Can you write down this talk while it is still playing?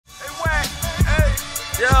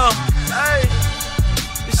Yeah, hey,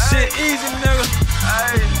 this shit easy, nigga.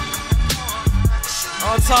 Hey,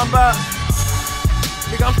 all I'm talking about,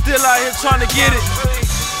 nigga, I'm still out here trying to get it.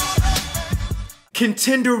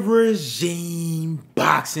 Contender Regime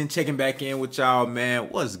Boxing, checking back in with y'all, man.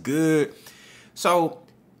 What's good? So,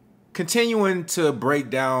 continuing to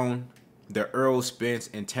break down the Errol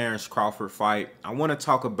Spence and Terence Crawford fight, I want to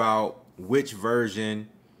talk about which version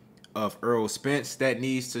of Errol Spence that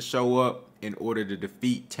needs to show up in order to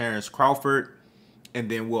defeat Terence Crawford. And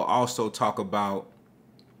then we'll also talk about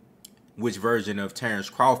which version of Terence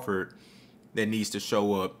Crawford that needs to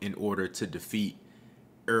show up in order to defeat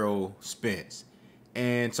Errol Spence.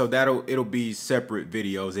 And so it'll be separate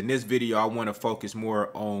videos. In this video, I want to focus more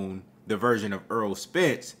on the version of Errol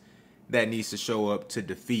Spence that needs to show up to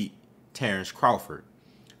defeat Terence Crawford.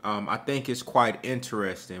 I think it's quite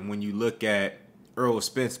interesting when you look at Errol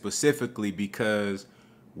Spence specifically, because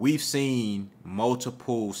we've seen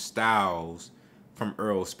multiple styles from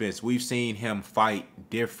Errol Spence. We've seen him fight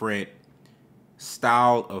different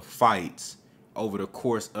style of fights over the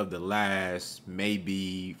course of the last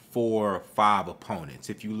maybe 4 or 5 opponents.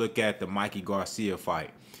 If you look at the Mikey Garcia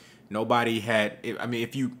fight, nobody had, I mean,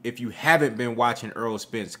 if you haven't been watching Errol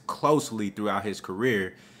Spence closely throughout his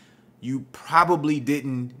career, you probably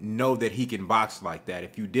didn't know that he can box like that.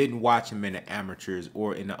 If you didn't watch him in the amateurs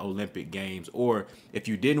or in the Olympic Games, or if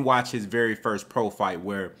you didn't watch his very first pro fight,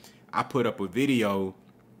 where I put up a video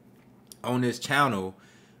on this channel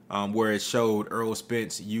where it showed Errol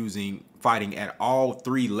Spence fighting at all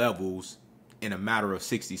 3 levels in a matter of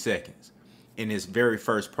 60 seconds in his very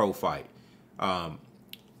first pro fight.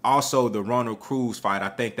 Also, the Ronald Cruz fight, I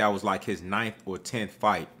think that was like his 9th or 10th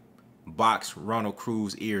fight. Box Ronald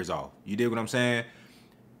Cruz ears off. You dig what I'm saying?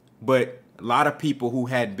 But a lot of people who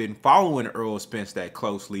had been following Errol Spence that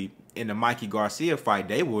closely in the Mikey Garcia fight,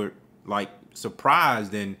 they were like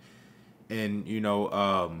surprised and you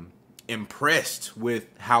know, impressed with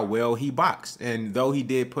how well he boxed. And though he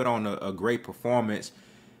did put on a great performance,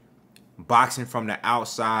 boxing from the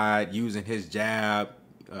outside, using his jab,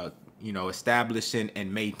 you know, establishing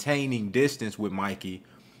and maintaining distance with Mikey,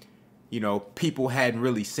 you know, people hadn't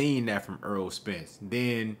really seen that from Errol Spence.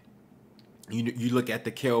 Then you look at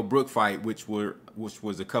the Kell Brook fight, which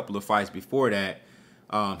was a couple of fights before that.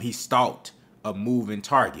 He stalked a moving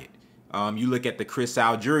target. You look at the Chris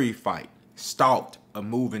Algieri fight, stalked a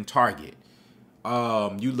moving target.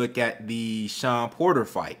 You look at the Sean Porter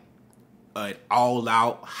fight, an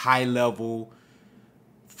all-out, high-level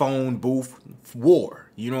phone booth war.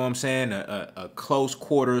 You know what I'm saying? A close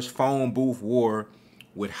quarters phone booth war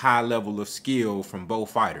with high level of skill from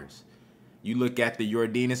both fighters. You look at the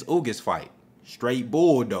Yordenis Ugas fight, straight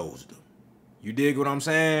bulldozed him. You dig what I'm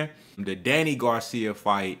saying? The Danny Garcia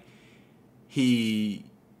fight, he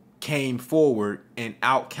came forward and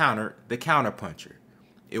out-countered the counterpuncher.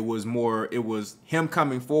 It was him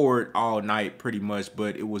coming forward all night pretty much,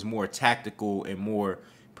 but it was more tactical and more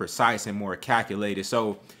precise and more calculated.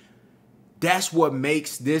 So that's what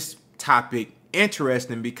makes this topic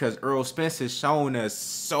interesting, because Errol Spence has shown us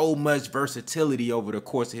so much versatility over the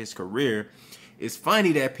course of his career. It's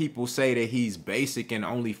funny that people say that he's basic and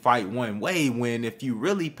only fight one way, when if you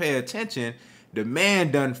really pay attention, the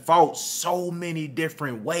man done fought so many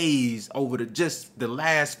different ways over just the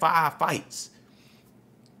last 5 fights.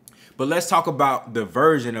 But let's talk about the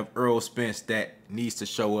version of Errol Spence that needs to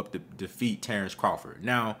show up to defeat Terence Crawford.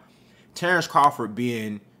 Now, Terence Crawford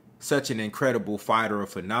being such an incredible fighter,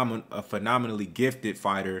 a phenomenally gifted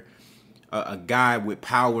fighter, a guy with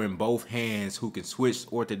power in both hands who can switch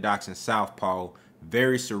orthodox and southpaw,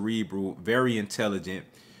 very cerebral, very intelligent,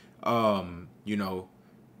 you know,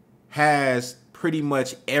 has pretty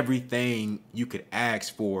much everything you could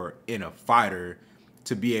ask for in a fighter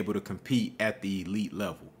to be able to compete at the elite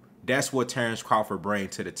level. That's what Terence Crawford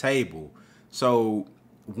brings to the table. So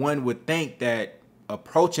one would think that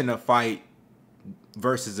approaching a fight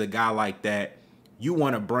versus a guy like that, you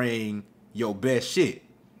want to bring your best shit,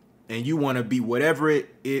 and you want to be whatever it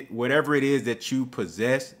is that you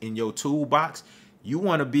possess in your toolbox. You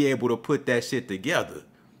want to be able to put that shit together.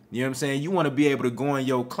 You know what I'm saying? You want to be able to go in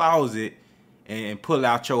your closet and pull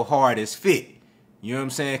out your hardest fit. You know what I'm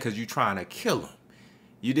saying? Because you're trying to kill him.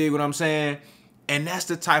 You dig what I'm saying? And that's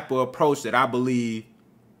the type of approach that I believe,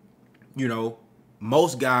 you know,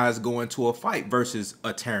 most guys go into a fight versus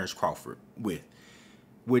a Terence Crawford with.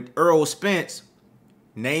 With Errol Spence,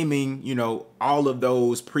 naming, you know, all of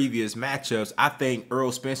those previous matchups, I think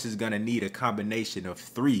Errol Spence is going to need a combination of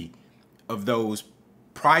 3 of those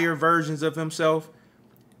prior versions of himself,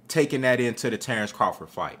 taking that into the Terence Crawford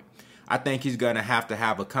fight. I think he's going to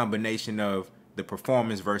have a combination of the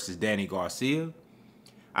performance versus Danny Garcia.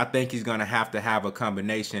 I think he's going to have a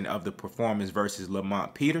combination of the performance versus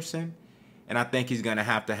Lamont Peterson. And I think he's going to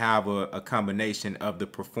have a combination of the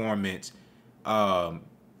performance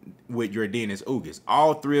with Yordenis Ugas.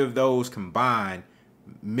 All three of those combined,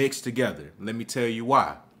 mixed together. Let me tell you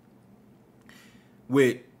why.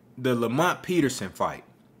 With the Lamont Peterson fight,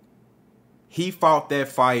 he fought that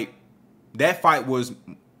fight. That fight was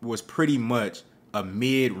pretty much a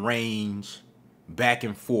mid-range back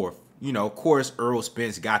and forth. You know, of course, Errol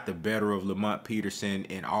Spence got the better of Lamont Peterson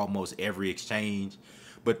in almost every exchange.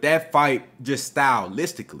 But that fight, just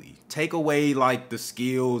stylistically, take away like the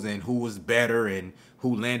skills and who was better and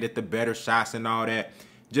who landed the better shots and all that.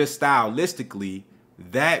 Just stylistically,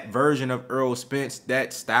 that version of Errol Spence,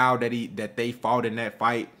 that style that they fought in that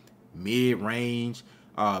fight, mid-range,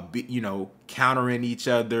 you know, countering each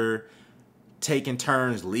other, taking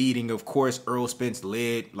turns leading. Of course, Errol Spence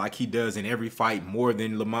led like he does in every fight more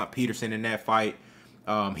than Lamont Peterson in that fight.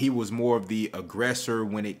 He was more of the aggressor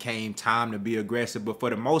when it came time to be aggressive. But for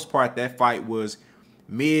the most part, that fight was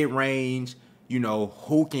mid-range, you know,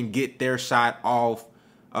 who can get their shot off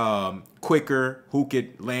quicker, who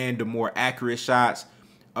could land the more accurate shots,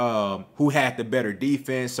 who had the better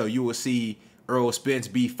defense. So you will see Errol Spence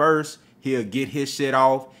be first. He'll get his shit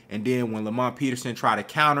off. And then when Lamont Peterson tried to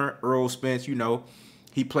counter, Errol Spence, you know,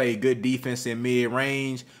 he played good defense in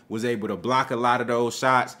mid-range, was able to block a lot of those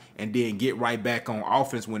shots, and then get right back on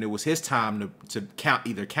offense when it was his time to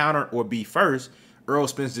either counter or be first. Errol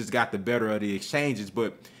Spence just got the better of the exchanges.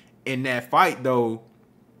 But in that fight, though,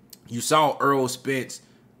 you saw Errol Spence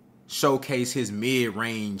showcase his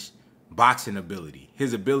mid-range boxing ability,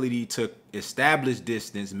 his ability to establish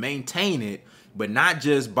distance, maintain it, but not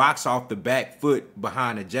just box off the back foot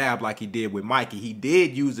behind a jab like he did with Mikey. He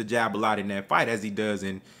did use the jab a lot in that fight, as he does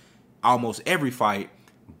in almost every fight,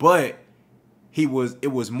 but it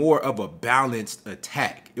was more of a balanced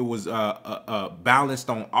attack. It was balanced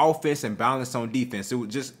on offense and balanced on defense. It was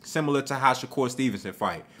just similar to how Shakur Stevenson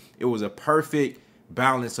fight. It was a perfect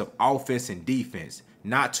balance of offense and defense.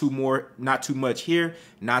 Not too much here,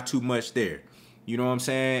 not too much there. You know what I'm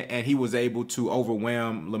saying? And he was able to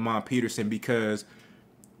overwhelm Lamont Peterson because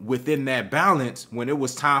within that balance, when it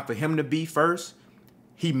was time for him to be first,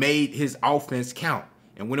 he made his offense count.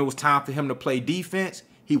 And when it was time for him to play defense,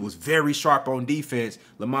 he was very sharp on defense.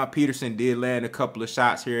 Lamont Peterson did land a couple of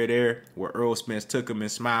shots here or there where Errol Spence took him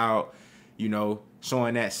and smiled, you know,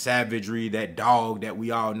 showing that savagery, that dog that we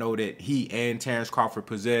all know that he and Terence Crawford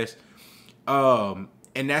possess. And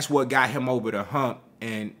that's what got him over the hump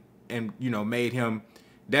and you know, made him,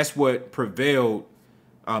 that's what prevailed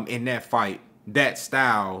in that fight. That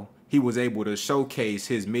style, he was able to showcase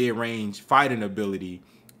his mid-range fighting ability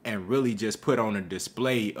and really just put on a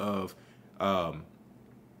display of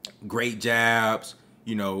great jabs,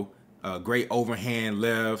 you know, great overhand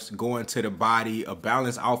lefts, going to the body, a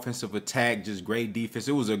balanced offensive attack, just great defense.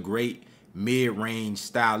 It was a great mid-range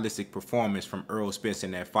stylistic performance from Errol Spence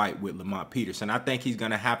in that fight with Lamont Peterson. I think he's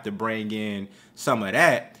going to have to bring in some of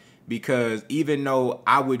that, because even though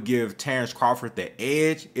I would give Terence Crawford the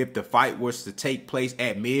edge if the fight was to take place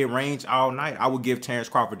at mid-range all night, I would give Terence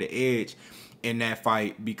Crawford the edge in that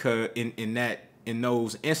fight, because in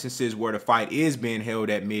those instances where the fight is being held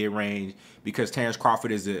at mid-range, because Terence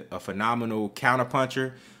Crawford is a phenomenal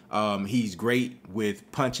counterpuncher. He's great with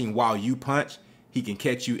punching while you punch. He can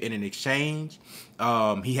catch you in an exchange.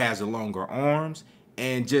 He has the longer arms,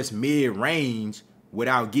 and just mid-range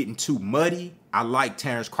without getting too muddy. I like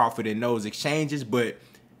Terence Crawford in those exchanges, but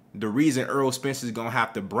the reason Errol Spence is going to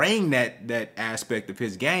have to bring that aspect of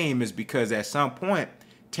his game is because at some point,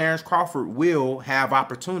 Terence Crawford will have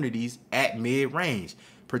opportunities at mid-range,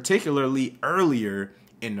 particularly earlier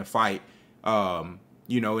in the fight,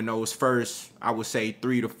 you know, in those first, I would say,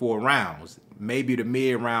 3 to 4 rounds, maybe the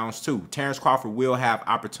mid-rounds too. Terence Crawford will have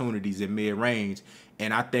opportunities in mid-range,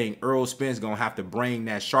 and I think Errol Spence is going to have to bring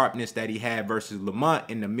that sharpness that he had versus Lamont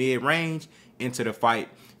in the mid-range into the fight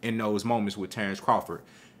in those moments with Terence Crawford.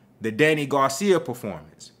 The Danny Garcia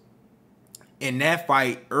performance. In that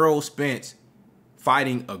fight, Errol Spence,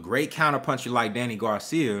 fighting a great counterpuncher like Danny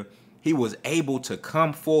Garcia, he was able to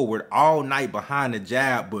come forward all night behind the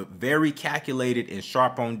jab, but very calculated and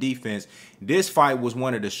sharp on defense. This fight was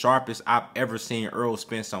one of the sharpest I've ever seen Errol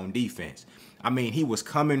Spence on defense. I mean, he was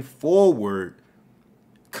coming forward,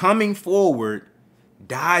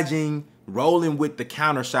 dodging, rolling with the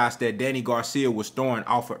counter shots that Danny Garcia was throwing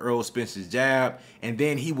off of Errol Spence's jab. And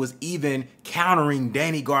then he was even countering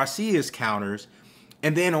Danny Garcia's counters.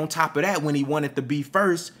 And then on top of that, when he wanted to be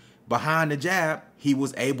first behind the jab, he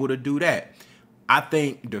was able to do that. I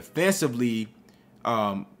think defensively,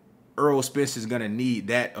 Errol Spence is going to need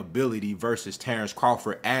that ability versus Terence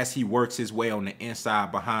Crawford as he works his way on the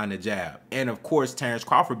inside behind the jab. And, of course, Terence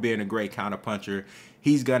Crawford being a great counterpuncher,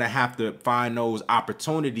 he's going to have to find those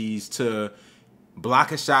opportunities to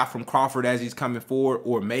block a shot from Crawford as he's coming forward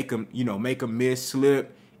or make him, make him miss,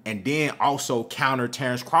 slip, and then also counter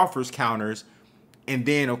Terence Crawford's counters, and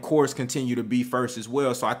then, of course, continue to be first as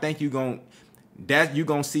well. So I think you're going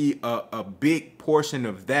to see a big portion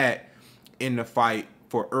of that in the fight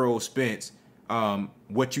for Errol Spence,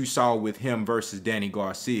 what you saw with him versus Danny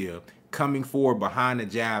Garcia, coming forward behind the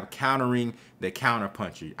jab, countering the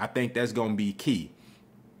counterpuncher. I think that's going to be key.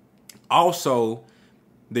 Also,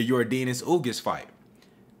 the Yordenis Ugas fight.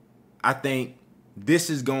 I think this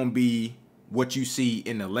is going to be what you see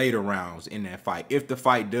in the later rounds in that fight. If the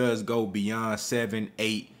fight does go beyond 7,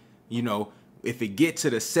 8, if it gets to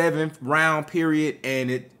the 7th round period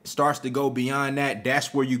and it starts to go beyond that,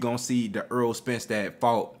 that's where you're going to see the Errol Spence that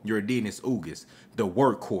fought Yordenis Ugas, the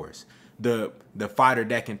workhorse, the fighter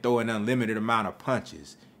that can throw an unlimited amount of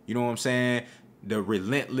punches. You know what I'm saying? The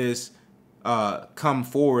relentless come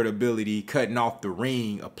forward ability, cutting off the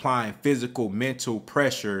ring, applying physical, mental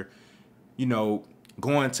pressure,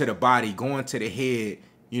 going to the body, going to the head,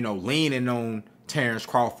 leaning on Terence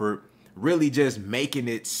Crawford, really just making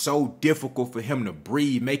it so difficult for him to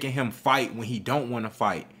breathe, making him fight when he don't want to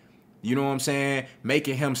fight. You know what I'm saying?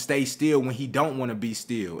 Making him stay still when he don't want to be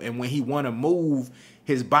still. And when he want to move,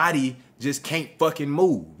 his body just can't fucking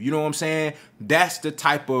move. You know what I'm saying? That's the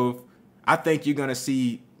type of, I think you're going to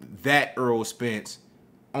see that Errol Spence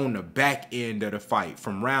on the back end of the fight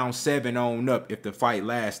from round 7 on up if the fight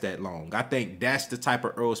lasts that long. I think that's the type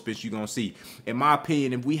of Errol Spence you're going to see. In my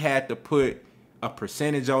opinion, if we had to put a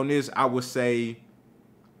percentage on this, I would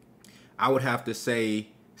have to say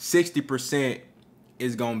 60%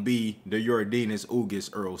 is going to be the Yordenis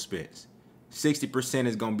Ugas Errol Spence. 60%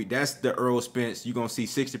 is going to be, that's the Errol Spence. You're going to see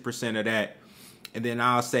 60% of that. And then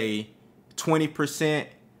I'll say 20%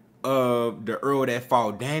 of the Earl that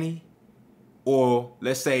fought Danny, or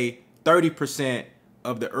let's say 30%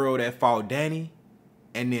 of the Earl that fought Danny,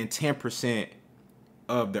 and then 10%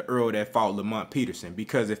 of the Earl that fought Lamont Peterson.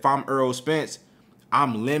 Because if I'm Errol Spence,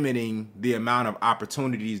 I'm limiting the amount of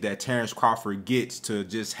opportunities that Terence Crawford gets to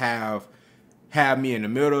just have me in the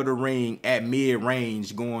middle of the ring at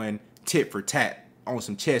mid-range going tit for tat on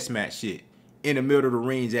some chess match shit. In the middle of the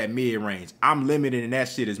range at mid-range. I'm limiting that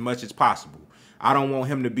shit as much as possible. I don't want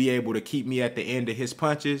him to be able to keep me at the end of his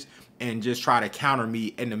punches and just try to counter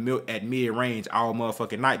me at mid-range all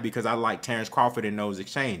motherfucking night, because I like Terence Crawford in those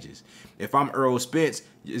exchanges. If I'm Errol Spence,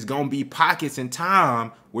 it's gonna be pockets in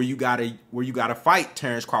time where you gotta fight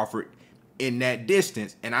Terence Crawford in that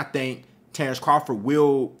distance. And I think Terence Crawford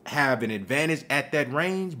will have an advantage at that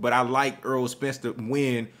range, but I like Errol Spence to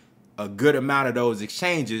win a good amount of those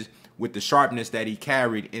exchanges with the sharpness that he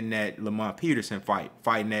carried in that Lamont Peterson fight,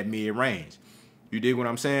 fighting at mid-range. You dig what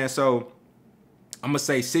I'm saying? So I'm going to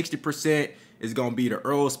say 60% is going to be the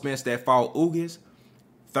Errol Spence that fought Ugas.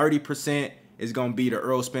 30% is going to be the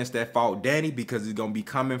Errol Spence that fought Danny, because he's going to be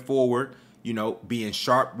coming forward, being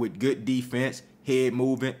sharp with good defense, head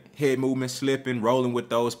movement, slipping, rolling with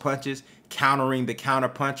those punches, countering the counter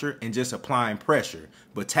puncher, and just applying pressure,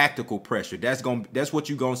 but tactical pressure. That's what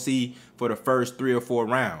you're going to see for the first 3 or 4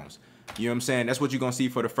 rounds. You know what I'm saying? That's what you're going to see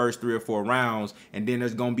for the first 3 or 4 rounds. And then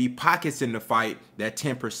there's going to be pockets in the fight, that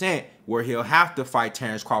 10%, where he'll have to fight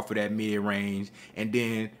Terence Crawford at mid-range. And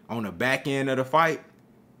then on the back end of the fight,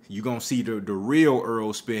 you're going to see the real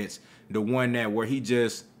Errol Spence, the one that where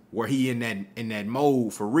he in that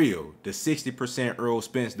mode for real. The 60% Errol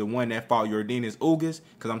Spence, the one that fought Yordenis Ugas.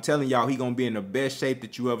 Because I'm telling y'all, he going to be in the best shape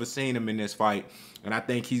that you ever seen him in this fight. And I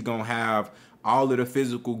think he's going to have all of the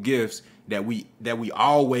physical gifts that we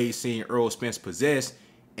always seen Errol Spence possess,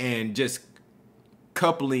 and just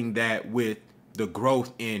coupling that with the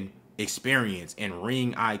growth in experience and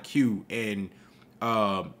ring IQ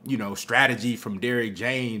and strategy from Derrick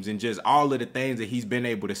James, and just all of the things that he's been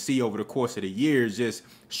able to see over the course of the years, just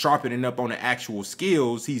sharpening up on the actual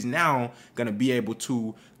skills. He's now going to be able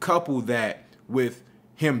to couple that with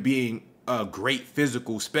him being a great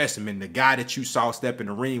physical specimen, the guy that you saw step in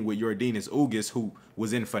the ring with Yordenis Ugas, who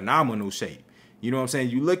was in phenomenal shape. You know what I'm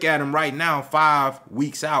saying? You look at him right now, 5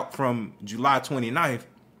 weeks out from July 29th,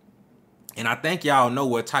 and I think y'all know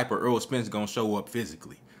what type of Errol Spence gonna show up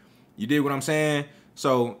physically. You dig what I'm saying?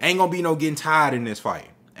 So ain't gonna be no getting tired in this fight.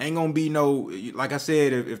 Ain't gonna be no, like I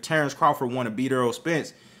said, if Terence Crawford want to beat Errol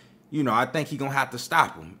Spence, I think he gonna have to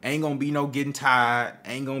stop him. Ain't gonna be no getting tired.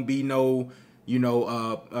 Ain't gonna be no,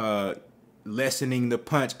 lessening the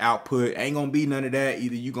punch output. Ain't gonna be none of that.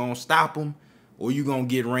 Either you gonna stop him or you gonna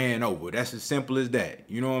get ran over. That's as simple as that.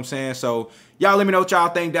 You know what I'm saying? So y'all let me know what y'all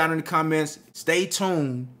think down in the comments. Stay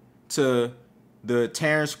tuned to the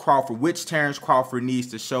Terence Crawford, which Terence Crawford needs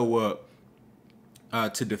to show up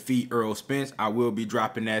to defeat Errol Spence. I will be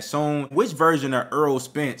dropping that soon. Which version of Errol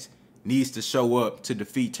Spence needs to show up to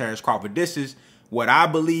defeat Terence Crawford? This is what I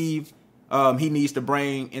believe he needs to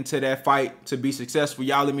bring into that fight to be successful.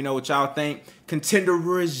 Y'all let me know what y'all think. Contender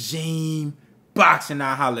Regime Boxing.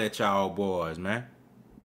 I'll holler at y'all boys, man.